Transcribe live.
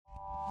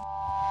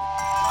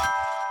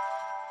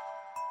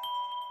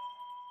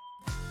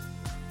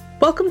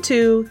Welcome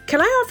to Can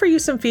I Offer You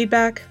Some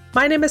Feedback?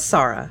 My name is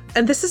Sarah,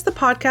 and this is the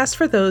podcast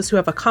for those who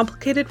have a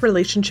complicated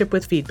relationship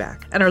with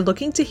feedback and are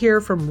looking to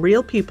hear from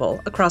real people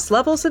across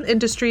levels and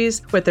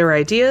industries with their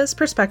ideas,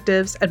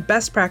 perspectives, and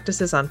best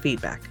practices on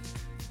feedback.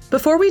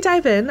 Before we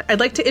dive in,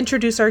 I'd like to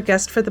introduce our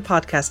guest for the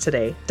podcast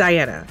today,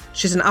 Diana.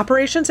 She's an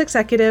operations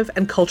executive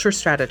and culture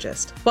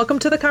strategist. Welcome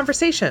to the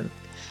conversation.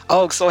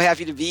 Oh, so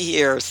happy to be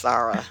here,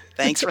 Sarah.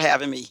 Thanks for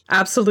having me.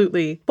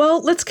 Absolutely.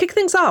 Well, let's kick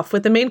things off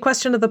with the main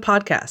question of the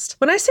podcast.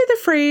 When I say the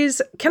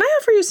phrase, can I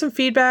offer you some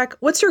feedback?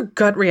 What's your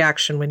gut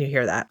reaction when you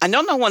hear that? I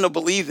know no one will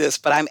believe this,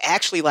 but I'm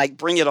actually like,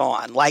 bring it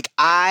on. Like,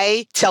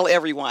 I tell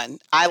everyone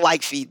I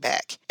like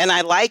feedback. And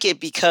I like it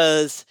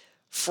because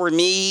for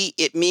me,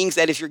 it means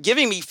that if you're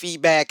giving me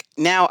feedback,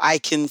 now I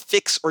can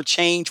fix or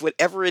change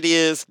whatever it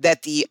is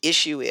that the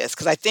issue is.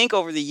 Because I think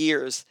over the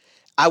years,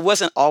 I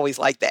wasn't always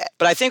like that.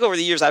 But I think over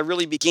the years, I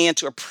really began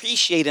to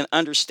appreciate and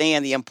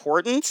understand the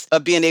importance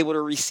of being able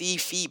to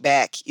receive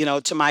feedback,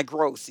 to my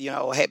growth,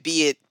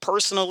 be it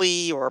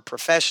personally or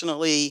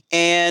professionally,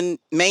 and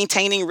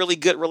maintaining really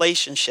good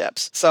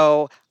relationships.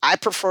 So I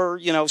prefer,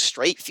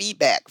 straight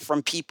feedback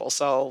from people.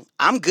 So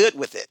I'm good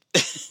with it.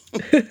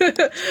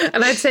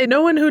 And I'd say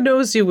no one who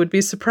knows you would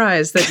be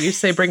surprised that you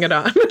say bring it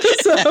on.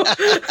 So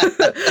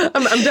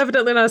I'm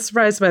definitely not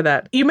surprised by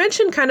that. You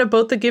mentioned kind of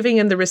both the giving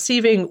and the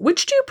receiving.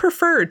 Which do you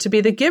prefer, to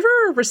be the giver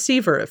or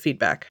receiver of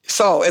feedback?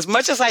 So as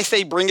much as I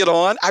say bring it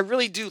on, I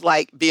really do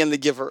like being the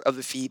giver of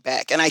the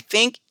feedback. And I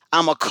think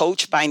I'm a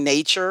coach by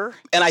nature,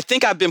 and I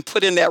think I've been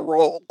put in that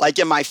role. Like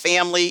in my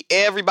family,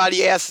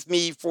 everybody asks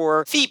me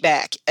for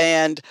feedback.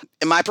 And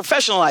in my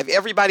professional life,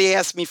 everybody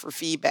asks me for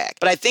feedback.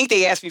 But I think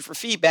they ask me for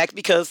feedback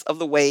because of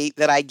the way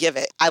that I give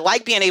it. I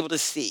like being able to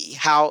see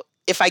how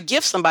if I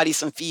give somebody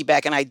some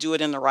feedback and I do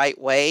it in the right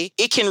way,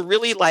 it can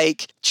really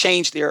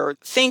change their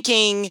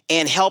thinking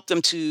and help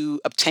them to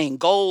obtain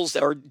goals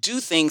or do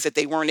things that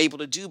they weren't able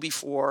to do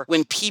before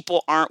when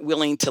people aren't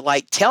willing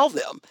to tell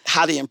them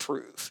how to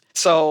improve.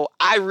 So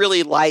I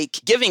really like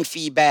giving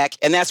feedback.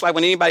 And that's why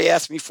when anybody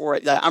asks me for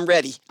it, I'm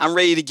ready. I'm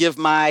ready to give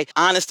my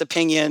honest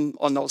opinion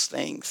on those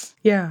things.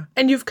 Yeah.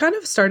 And you've kind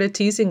of started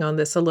teasing on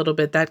this a little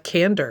bit, that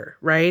candor,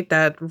 right?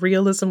 That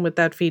realism with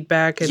that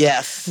feedback and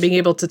yes, being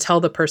able to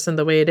tell the person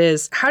the way it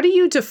is. How do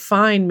you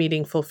define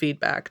meaningful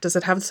feedback? Does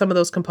it have some of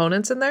those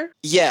components in there?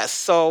 Yes.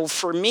 So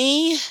for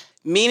me,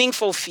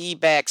 meaningful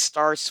feedback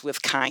starts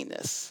with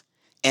kindness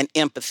and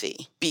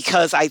empathy,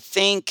 because I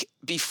think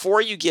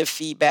before you give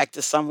feedback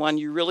to someone,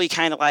 you really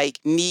kind of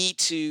need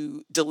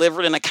to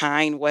deliver it in a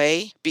kind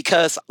way.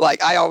 Because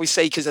I always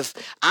say, because if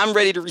I'm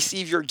ready to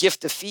receive your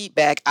gift of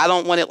feedback, I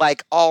don't want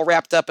it all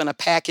wrapped up in a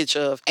package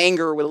of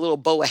anger with a little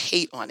bow of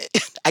hate on it.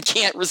 I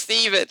can't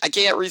receive it. I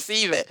can't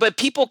receive it. But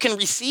people can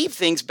receive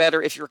things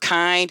better if you're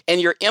kind and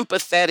you're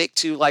empathetic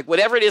to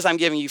whatever it is I'm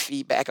giving you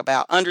feedback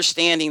about,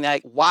 understanding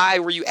why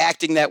were you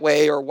acting that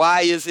way, or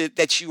why is it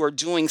that you are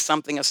doing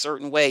something a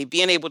certain way.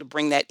 Being able to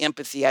bring that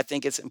empathy, I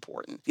think, is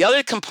important. The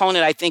other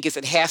component, I think, is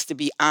it has to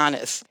be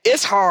honest.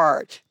 It's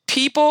hard.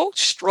 People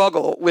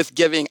struggle with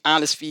giving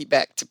honest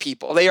feedback to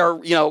people. They are,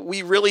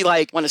 we really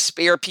want to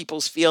spare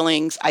people's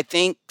feelings. I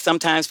think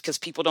sometimes because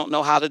people don't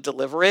know how to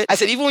deliver it. I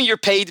said, even when you're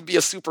paid to be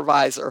a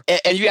supervisor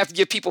and you have to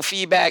give people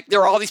feedback,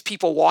 there are all these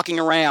people walking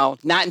around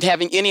not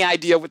having any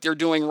idea what they're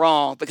doing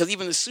wrong, because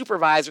even the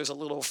supervisor is a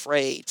little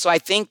afraid. So I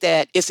think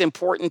that it's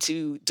important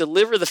to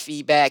deliver the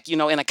feedback,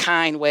 in a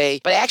kind way,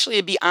 but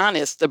actually be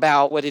honest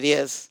about what it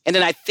is. And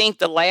then I think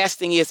the last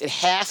thing is it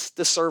has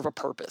to serve a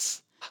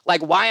purpose.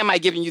 Why am I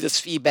giving you this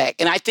feedback?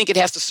 And I think it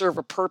has to serve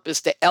a purpose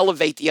to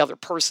elevate the other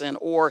person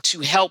or to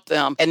help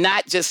them, and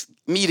not just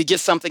me to get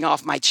something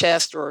off my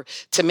chest or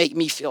to make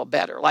me feel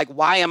better.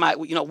 Why am I,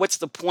 what's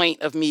the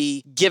point of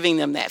me giving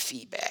them that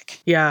feedback?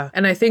 Yeah.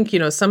 And I think,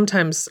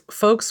 sometimes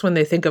folks, when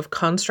they think of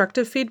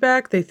constructive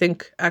feedback, they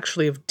think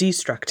actually of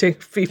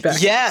destructive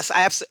feedback. Yes,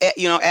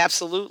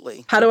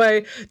 absolutely. How do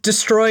I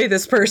destroy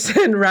this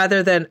person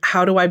rather than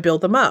how do I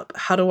build them up?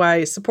 How do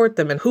I support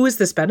them? And who is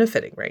this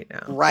benefiting right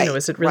now? Right.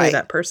 Is it really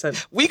that person?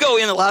 We go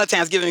in a lot of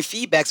times giving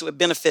feedback so it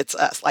benefits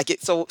us,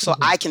 so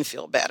I can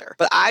feel better.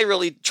 But I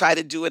really try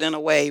to do it in a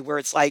way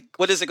where it's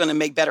what is it going to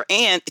make better?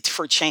 And it's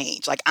for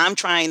change. I'm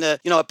trying to,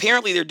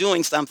 apparently they're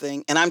doing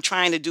something and I'm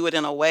trying to do it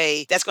in a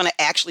way that's going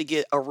to actually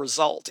get a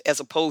result as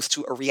opposed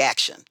to a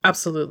reaction.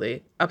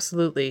 Absolutely.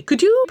 Absolutely.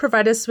 Could you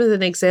provide us with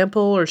an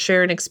example or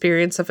share an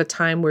experience of a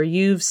time where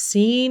you've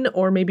seen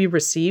or maybe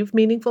received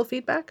meaningful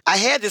feedback? I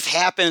had this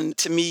happen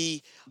to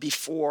me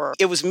before.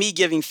 It was me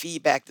giving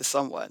feedback to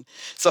someone.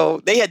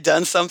 So they had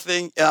done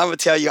something, and I'm going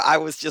to tell you, I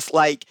was just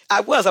I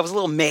was a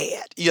little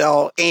mad,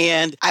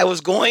 and I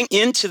was going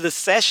into the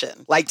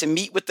session, to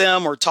meet with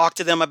them or talk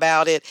to them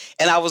about it.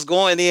 And I was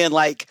going in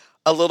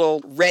a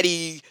little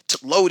ready to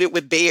load it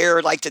with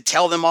bear, like to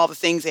tell them all the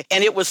things.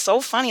 And it was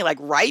so funny, like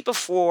right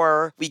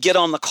before we get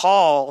on the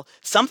call,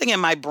 something in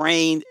my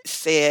brain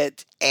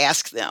said,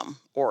 ask them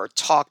or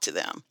talk to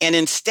them. And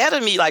instead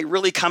of me like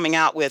really coming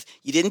out with,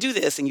 you didn't do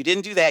this and you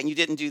didn't do that and you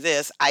didn't do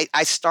this,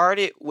 I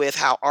started with,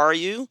 how are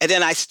you? And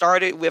then I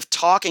started with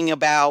talking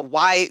about,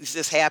 why is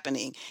this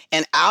happening?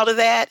 And out of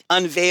that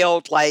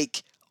unveiled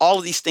like all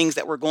of these things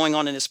that were going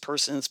on in this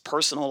person's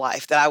personal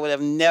life that I would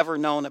have never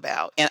known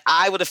about. And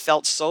I would have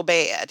felt so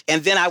bad.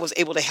 And then I was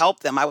able to help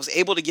them. I was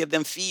able to give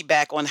them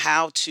feedback on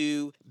how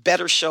to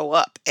better show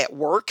up at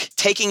work,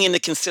 taking into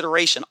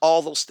consideration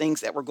all those things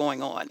that were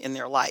going on in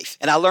their life.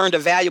 And I learned a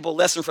valuable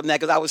lesson from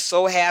that because I was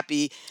so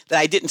happy that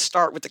I didn't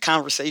start with the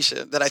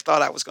conversation that I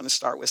thought I was going to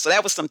start with. So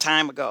that was some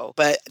time ago,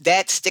 but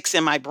that sticks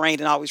in my brain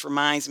and always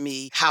reminds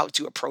me how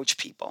to approach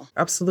people.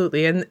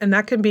 Absolutely. And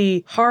that can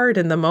be hard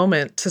in the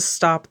moment to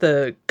stop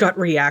the gut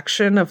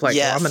reaction of like,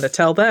 well, I'm going to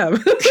tell them,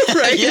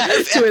 right?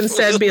 Yes, to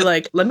instead be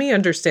like, let me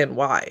understand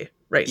why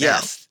right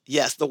now.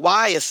 Yes. The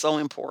why is so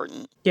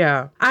important.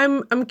 Yeah.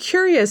 I'm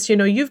curious,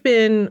 you've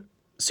been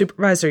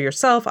supervisor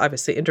yourself,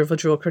 obviously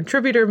individual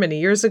contributor many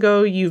years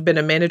ago. You've been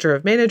a manager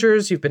of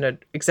managers. You've been an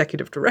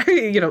executive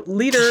director,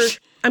 leader.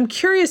 I'm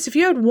curious if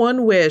you had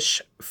one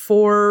wish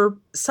for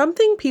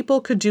something people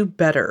could do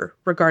better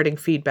regarding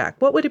feedback,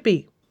 what would it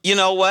be? You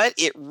know what?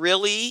 It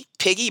really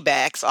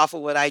piggybacks off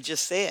of what I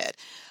just said.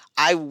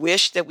 I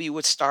wish that we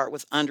would start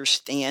with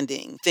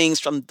understanding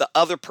things from the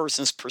other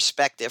person's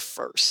perspective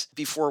first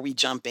before we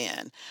jump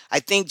in.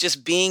 I think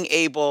just being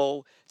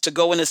able to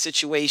go in a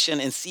situation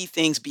and see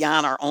things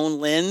beyond our own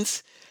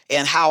lens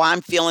and how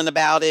I'm feeling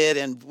about it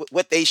and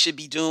what they should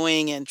be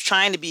doing, and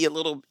trying to be a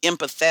little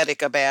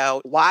empathetic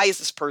about, why is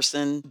this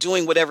person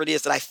doing whatever it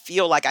is that I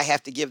feel like I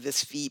have to give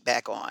this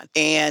feedback on?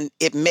 And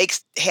it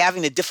makes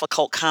having the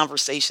difficult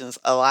conversations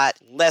a lot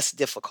less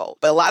difficult.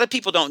 But a lot of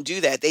people don't do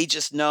that. They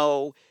just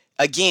know,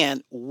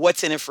 again,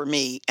 what's in it for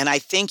me? And I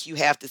think you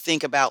have to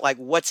think about like,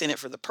 what's in it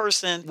for the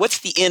person? What's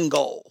the end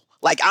goal?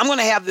 Like, I'm going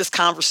to have this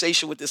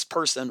conversation with this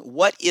person.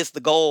 What is the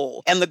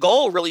goal? And the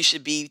goal really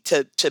should be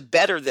to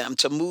better them,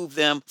 to move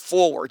them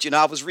forward.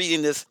 I was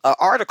reading this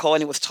article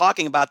and it was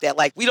talking about that.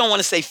 Like, we don't want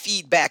to say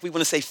feedback. We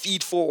want to say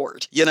feed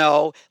forward,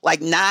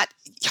 like not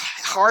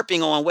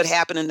harping on what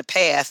happened in the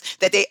past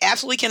that they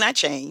absolutely cannot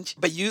change,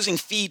 but using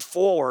feed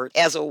forward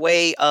as a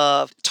way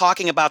of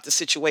talking about the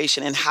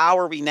situation and how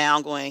are we now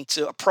going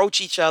to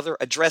approach each other,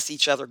 address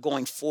each other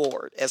going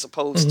forward, as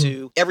opposed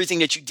to everything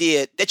that you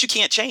did that you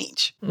can't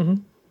change.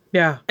 Mm-hmm.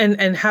 Yeah.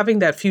 And having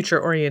that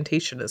future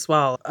orientation as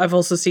well. I've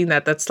also seen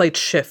that slight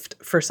shift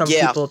for some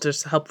people to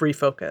just help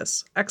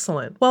refocus.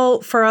 Excellent.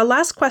 Well, for our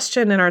last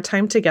question in our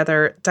time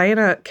together,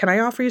 Diana, can I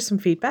offer you some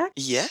feedback?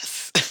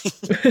 Yes.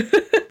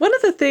 One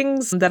of the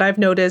things that I've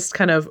noticed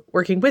kind of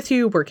working with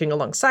you, working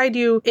alongside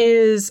you,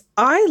 is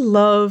I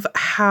love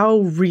how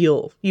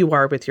real you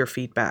are with your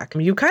feedback.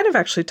 You kind of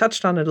actually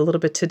touched on it a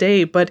little bit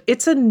today, but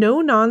it's a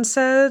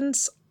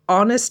no-nonsense,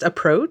 honest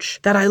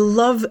approach that I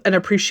love and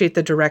appreciate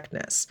the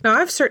directness. Now,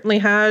 I've certainly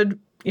had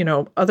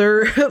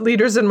other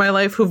leaders in my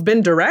life who've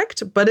been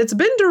direct, but it's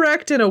been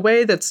direct in a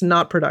way that's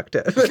not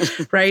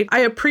productive, right? I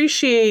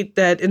appreciate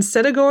that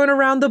instead of going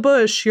around the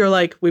bush, you're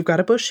like, we've got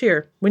a bush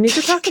here. We need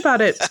to talk about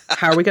it.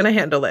 How are we going to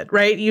handle it,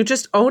 right? You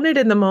just own it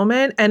in the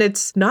moment, and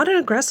it's not an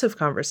aggressive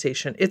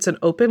conversation. It's an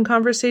open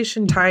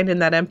conversation tied in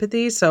that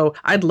empathy. So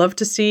I'd love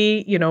to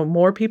see,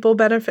 more people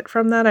benefit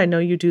from that. I know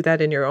you do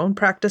that in your own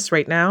practice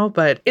right now,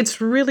 but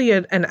it's really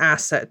an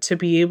asset to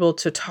be able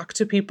to talk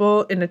to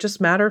people in a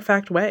just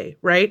matter-of-fact way,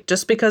 right?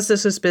 Just because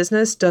this is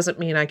business doesn't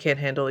mean I can't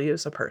handle you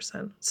as a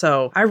person.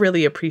 So I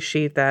really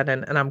appreciate that.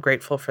 And I'm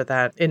grateful for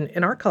that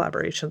in our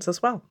collaborations as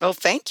well. Well,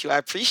 thank you. I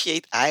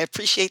appreciate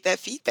that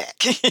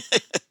feedback.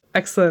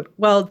 Excellent.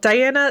 Well,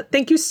 Diana,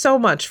 thank you so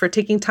much for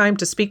taking time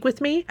to speak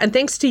with me. And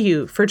thanks to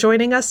you for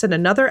joining us in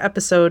another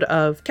episode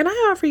of Can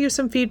I Offer You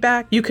Some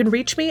Feedback? You can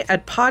reach me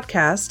at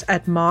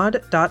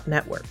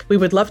podcast@mod.network. We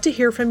would love to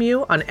hear from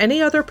you on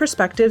any other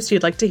perspectives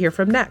you'd like to hear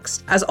from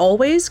next. As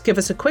always, give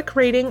us a quick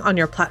rating on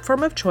your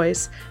platform of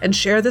choice and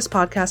share this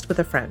podcast with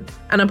a friend.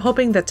 And I'm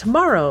hoping that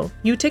tomorrow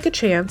you take a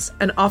chance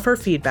and offer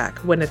feedback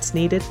when it's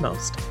needed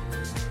most.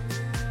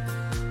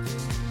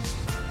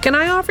 Can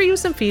I Offer You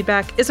Some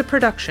Feedback is a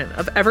production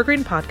of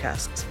Evergreen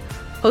Podcasts,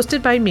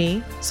 hosted by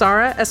me,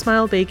 Sarah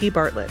Esmail-Beghi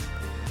Bartlett.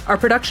 Our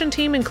production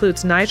team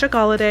includes Nija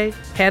Galladay,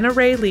 Hannah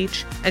Ray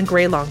Leach, and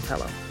Gray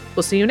Longfellow.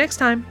 We'll see you next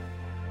time.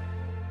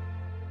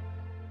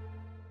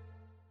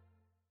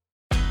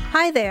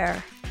 Hi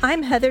there,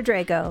 I'm Heather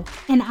Drago.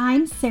 And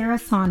I'm Sarah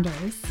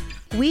Saunders.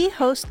 We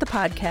host the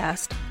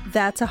podcast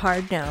That's a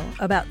Hard No,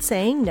 about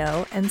saying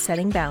no and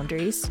setting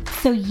boundaries,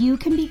 so you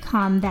can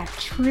become that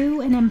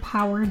true and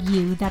empowered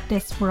you that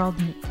this world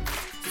needs.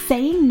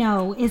 Saying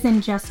no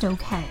isn't just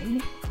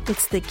okay.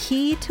 It's the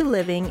key to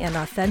living an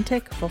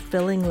authentic,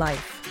 fulfilling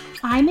life.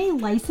 I'm a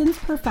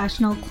licensed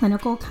professional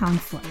clinical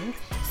counselor,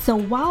 so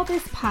while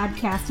this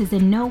podcast is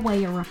in no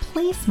way a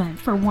replacement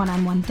for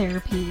one-on-one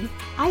therapy,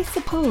 I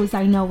suppose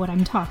I know what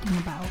I'm talking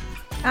about.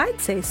 I'd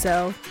say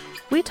so.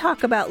 We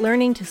talk about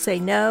learning to say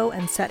no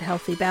and set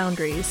healthy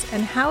boundaries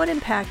and how it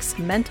impacts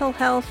mental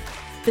health,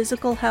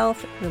 physical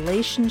health,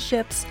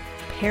 relationships,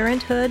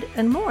 parenthood,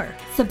 and more.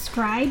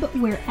 Subscribe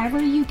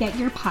wherever you get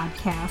your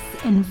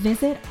podcasts and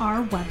visit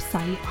our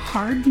website,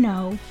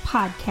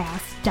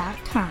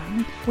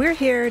 hardnopodcast.com. We're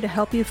here to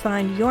help you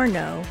find your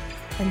no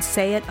and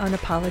say it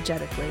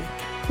unapologetically.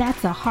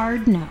 That's a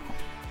hard no.